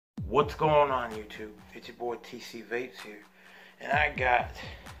What's going on, YouTube? It's your boy TC Vapes here, and I got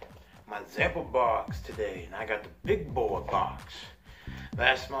my Zamplebox today, and I got the big boy box.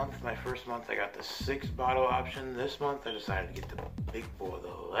 Last month, my first month, I got the 6-bottle option. This month, I decided to get the big boy, the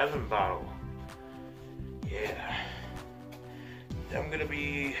 11-bottle. Yeah. I'm gonna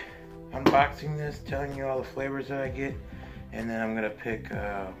be unboxing this, telling you all the flavors that I get, and then I'm gonna pick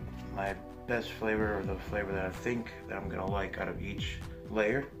my best flavor, or the flavor that I think that I'm gonna like out of each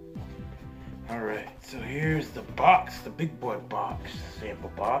layer. Alright, so here's the box, the big boy box,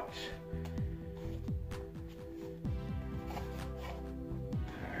 sample box.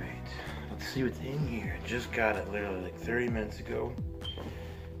 Alright, let's see what's in here. Just got it literally like 30 minutes ago.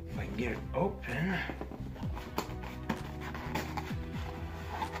 If I can get it open.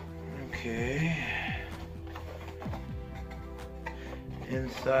 Okay.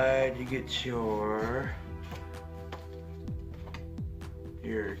 Inside you get your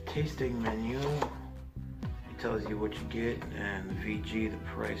tasting menu. It tells you what you get, and the VG, the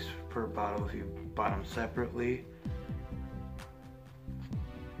price per bottle if you bought them separately.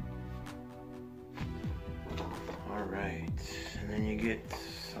 Alright, and then you get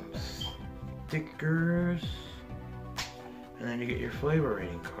some stickers, and then you get your flavor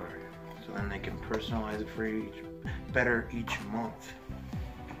rating card, so then they can personalize it for you better each month.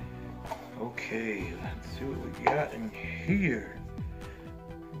 Okay, let's see what we got in here.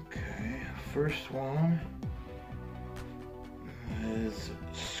 Okay, first one is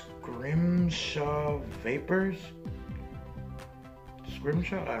Scrimshaw Vapors.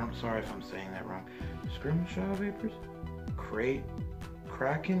 Scrimshaw? I'm sorry if I'm saying that wrong. Scrimshaw Vapors?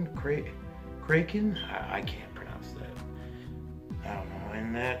 Kraken? I can't pronounce that. I don't know.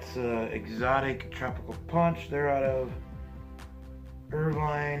 And that's Exotic Tropical Punch. They're out of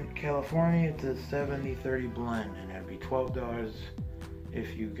Irvine, California. It's a 70-30 blend, and it'd be $12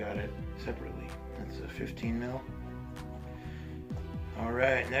 if you got it separately. That's a 15 mil.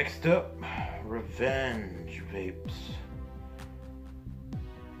 Alright, next up, Revenge Vapes.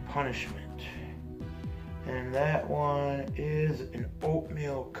 Punishment. And that one is an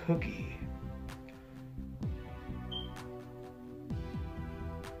oatmeal cookie.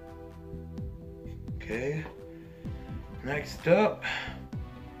 Okay. Next up,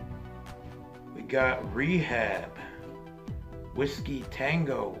 we got Rehab Whiskey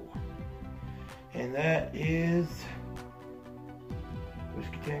Tango, and that is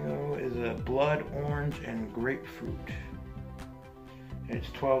Whiskey Tango is a blood orange and grapefruit. It's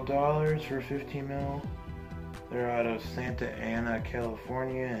 $12 for 15 mil. They're out of Santa Ana,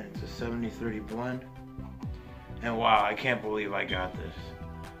 California, and it's a 70-30 blend. And wow, I can't believe I got this.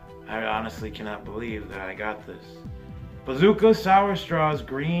 I honestly cannot believe that I got this. Bazooka Sour Straws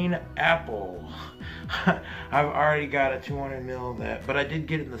Green Apple. I've already got a 200 mil of that, but I did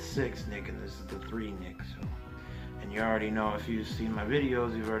get it in the 6, Nick, and this is the 3, Nick. So, and you already know, if you've seen my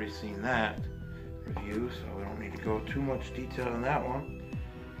videos, you've already seen that review, so we don't need to go too much detail on that one.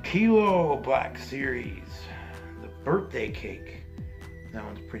 Kilo Black Series, the birthday cake. That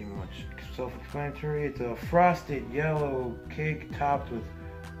one's pretty much self-explanatory. It's a frosted yellow cake topped with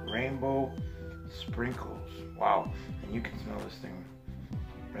rainbow sprinkles. Wow, and you can smell this thing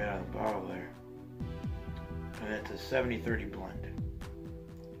right out of the bottle there. And it's a 70-30 blend.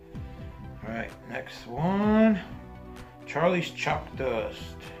 Alright, next one. Charlie's Chalk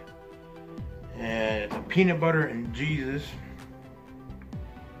Dust. And it's a peanut butter and Jesus.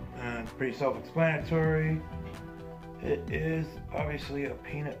 It's pretty self-explanatory. It is obviously a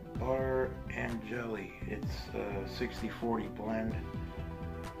peanut butter and jelly. It's a 60-40 blend.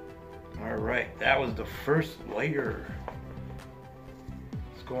 Alright, that was the first layer.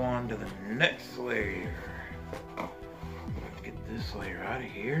 Let's go on to the next layer. Let's get this layer out of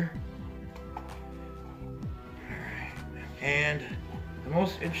here. Alright, and the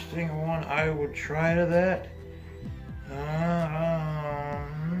most interesting one I would try to that, I'm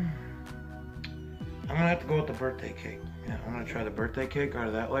gonna have to go with the birthday cake. Yeah, I'm gonna try the birthday cake out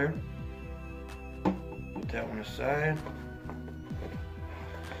of that layer. Put that one aside.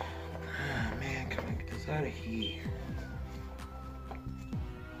 Out of here.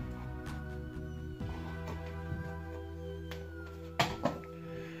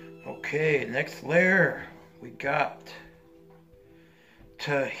 Okay, next layer we got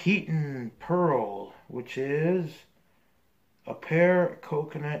Tahitian Pearl, which is a pear,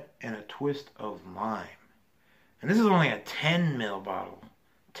 coconut, and a twist of lime. And this is only a 10 ml bottle.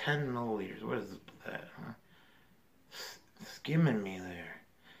 10 milliliters. What is that? Huh? Skimming me there.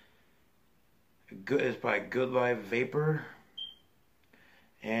 It's by Good Life Vapor,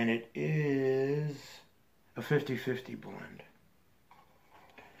 and it is a 50-50 blend.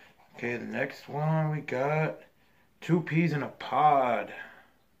 Okay, the next one we got 2 peas in a pod.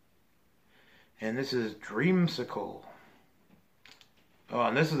 And this is Dreamsicle. Oh,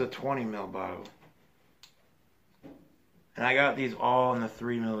 and this is a 20 ml bottle. And I got these all in the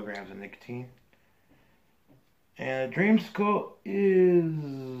 3 milligrams of nicotine. And Dreamsicle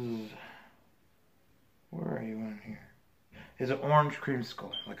is... Where are you in here? It's an orange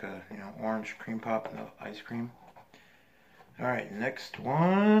creamsicle. Like a, orange cream pop and ice cream. Alright, next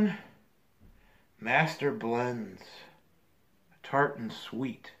one. Master Blends. Tart and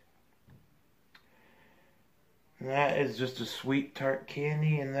sweet. And that is just a sweet tart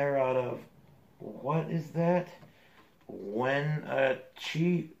candy, and they're out of, what is that?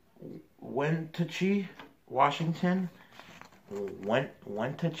 Wenatchee, Washington?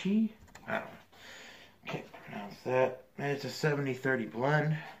 Wenatchee? I don't know. Can't pronounce that. And it's a 70-30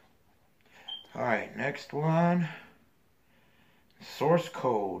 blend. Alright, next one. Source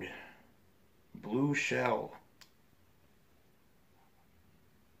Code. Blue Shell.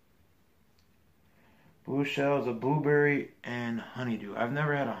 Blue Shell is a blueberry and honeydew. I've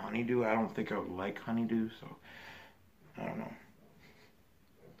never had a honeydew. I don't think I would like honeydew, so I don't know.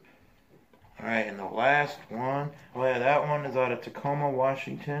 Alright, and the last one. Oh yeah, that one is out of Tacoma,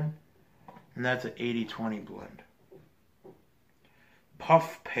 Washington. And that's an 80-20 blend.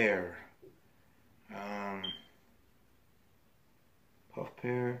 Puff Pear. Puff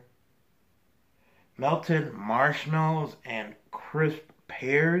Pear. Melted marshmallows and crisp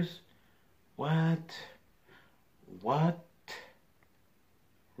pears. What?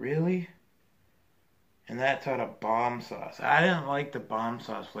 Really? And that's out of bomb sauce. I didn't like the bomb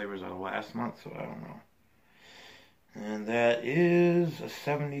sauce flavors out of last month, so I don't know. And that is a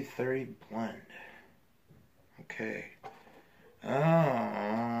 70-30 blend. Okay.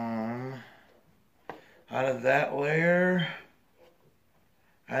 Out of that layer,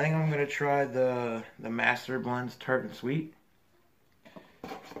 I think I'm gonna try the Master Blends Tart and Sweet.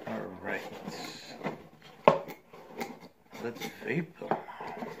 Alright. Let's vape them.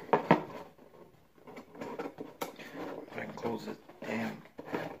 If I can close this damn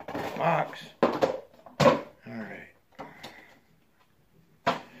box. Alright.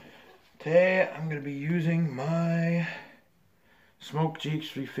 Today I'm going to be using my Smoke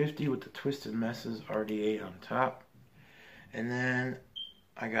GH350 with the Twisted Messes RD8 on top. And then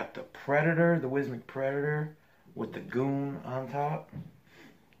I got the Predator, the Wismic Predator with the Goon on top.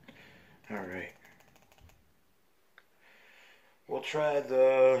 Alright. We'll try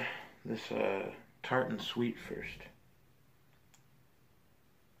this Tart and Sweet first.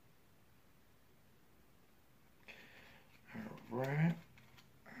 Alright.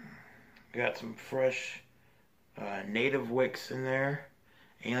 Got some fresh native wicks in there.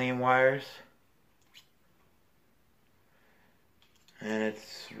 Alien wires. And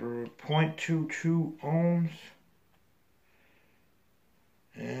it's 0.22 ohms.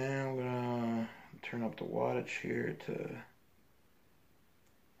 And I'm gonna turn up the wattage here to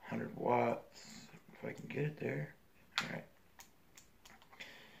 100 watts, if I can get it there. Alright.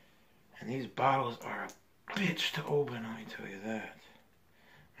 And these bottles are a bitch to open, let me tell you that.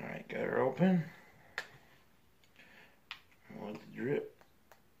 Alright, got her open. Let's drip.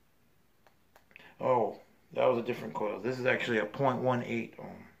 Oh, that was a different coil. This is actually a 0.18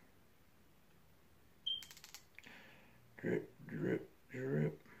 ohm. Drip, drip,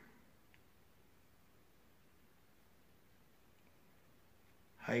 drip.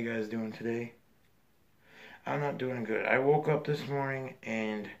 How you guys doing today? I'm not doing good. I woke up this morning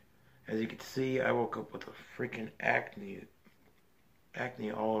and as you can see, I woke up with a freaking acne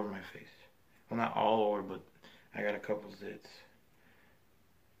all over my face. Well, not all over, but I got a couple zits.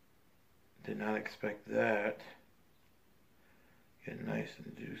 Did not expect that. Get nice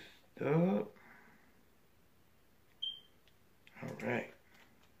and juiced up. Alright.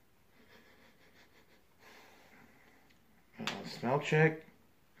 Smell check.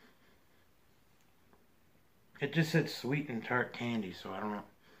 It just said sweet and tart candy, so I don't know.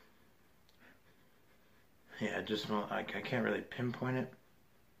 Yeah, it just smells like I can't really pinpoint it.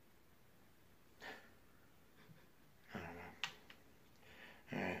 I don't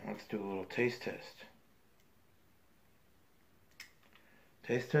know. Alright, let's do a little taste test.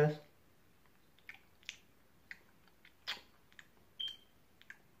 Taste test?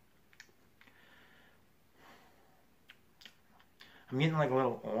 I'm getting like a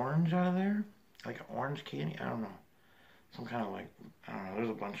little orange out of there. Like an orange candy? I don't know. Some kind of like, I don't know. There's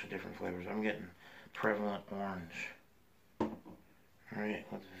a bunch of different flavors. I'm getting prevalent orange. Alright,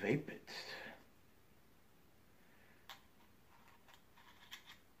 let's vape it.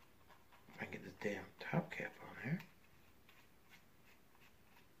 If I can get this damn top cap on there.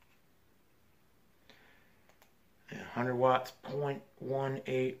 100 watts,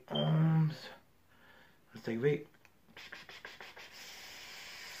 0.18 ohms. Let's take a vape.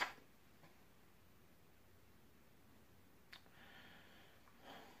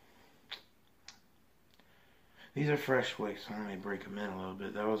 These are fresh wicks, so let me break them in a little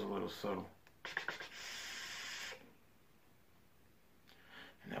bit. That was a little subtle.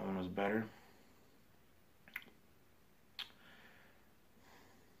 And that one was better.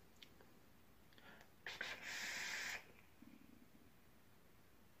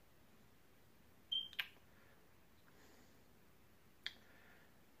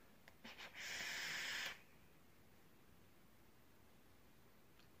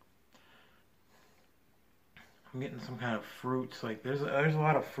 I'm getting some kind of fruits. Like there's a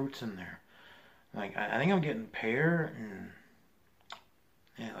lot of fruits in there. Like I think I'm getting pear and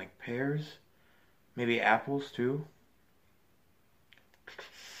yeah, like pears, maybe apples too.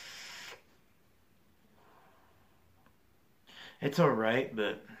 It's alright,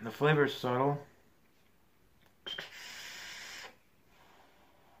 but the flavor's subtle.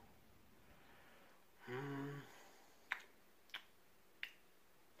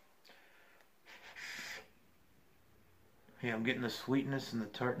 Yeah, I'm getting the sweetness and the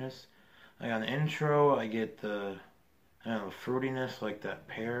tartness. Like on the intro, I get the, I don't know, fruitiness, like that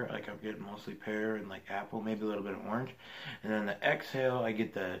pear. Like I'm getting mostly pear and like apple, maybe a little bit of orange. And then the exhale, I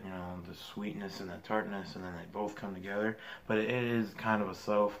get that, you know, the sweetness and the tartness, and then they both come together. But it is kind of a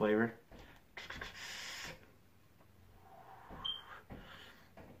subtle flavor.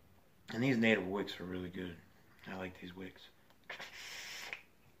 And these native wicks are really good. I like these wicks.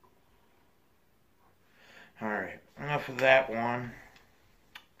 Alright, enough of that one.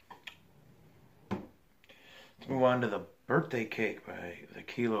 Let's move on to the birthday cake by the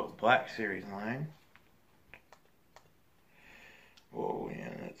Kilo Black Series line. Whoa, yeah,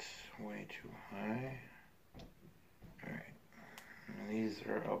 that's way too high. Alright, these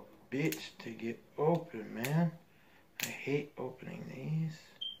are a bitch to get open, man. I hate opening these.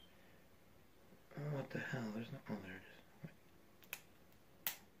 Oh, what the hell? There's no. Oh, there it is.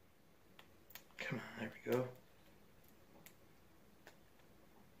 Come on, there we go.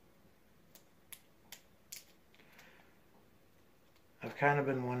 I've kind of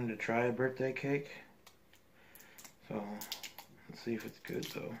been wanting to try a birthday cake, so let's see if it's good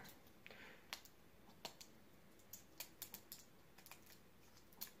though.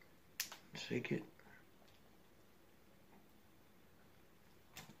 Shake it.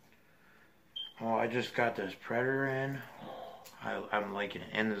 Oh, I just got this Predator in. I'm liking it.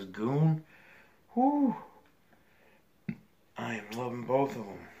 And this Goon. Whoo! I am loving both of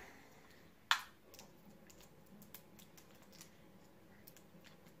them.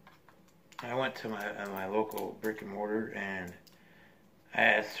 I went to my local brick and mortar and I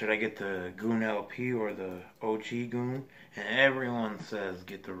asked, should I get the Goon LP or the OG Goon? And everyone says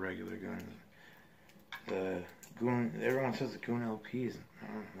get the regular Goon. The Goon, everyone says the Goon LP is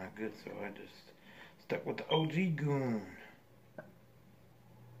not good, so I just stuck with the OG Goon.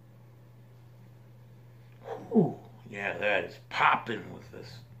 Ooh, yeah, that is popping with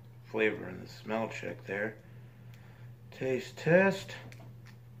this flavor and the smell check there. Taste test.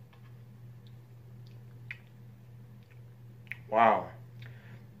 Wow.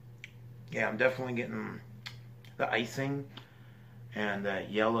 Yeah, I'm definitely getting the icing and that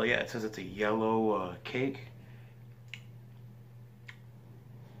yellow. Yeah, it says it's a yellow cake.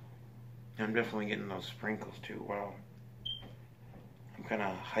 I'm definitely getting those sprinkles too. Wow. I'm kind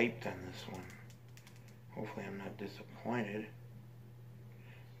of hyped on this one. Hopefully I'm not disappointed.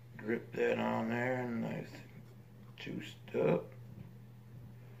 Drip that on there and nice juiced up.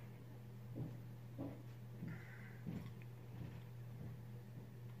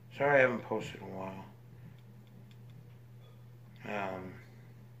 Sorry I haven't posted in a while.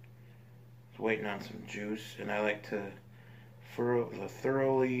 Was waiting on some juice, and I like to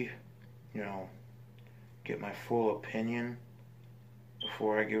thoroughly, you know, get my full opinion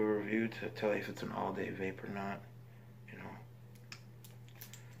before I give a review to tell you if it's an all-day vape or not, you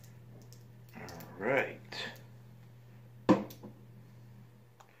know. Alright.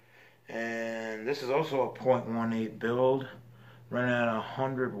 And this is also a 0.18 build, running at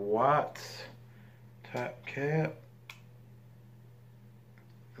 100 watts, top cap.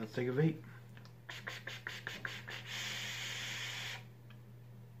 Let's take a vape.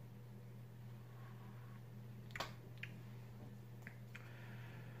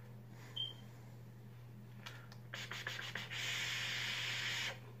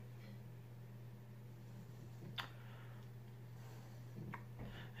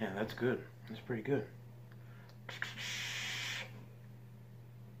 Yeah, that's good. That's pretty good.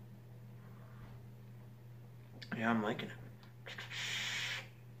 Yeah, I'm liking it.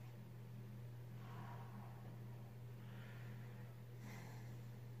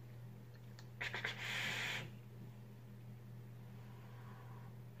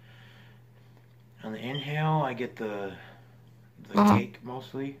 On the inhale, I get the cake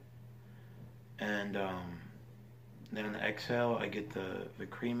mostly, and then on the exhale, I get the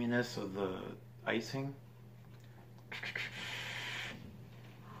creaminess of the icing.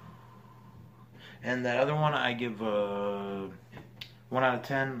 And that other one, I give 1 out of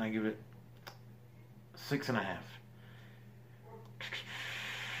 10. I give it 6.5.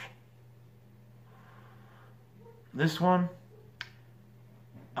 This one,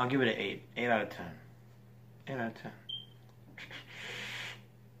 I'll give it an 8. 8 out of 10. 8 out of 10.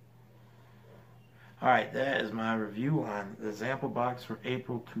 Alright, that is my review on the Zamplebox for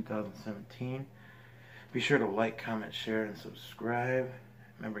April 2017. Be sure to like, comment, share, and subscribe.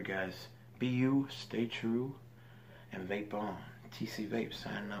 Remember, guys, be you, stay true, and vape on. TC Vape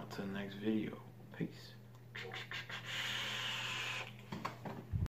signing out to the next video. Peace.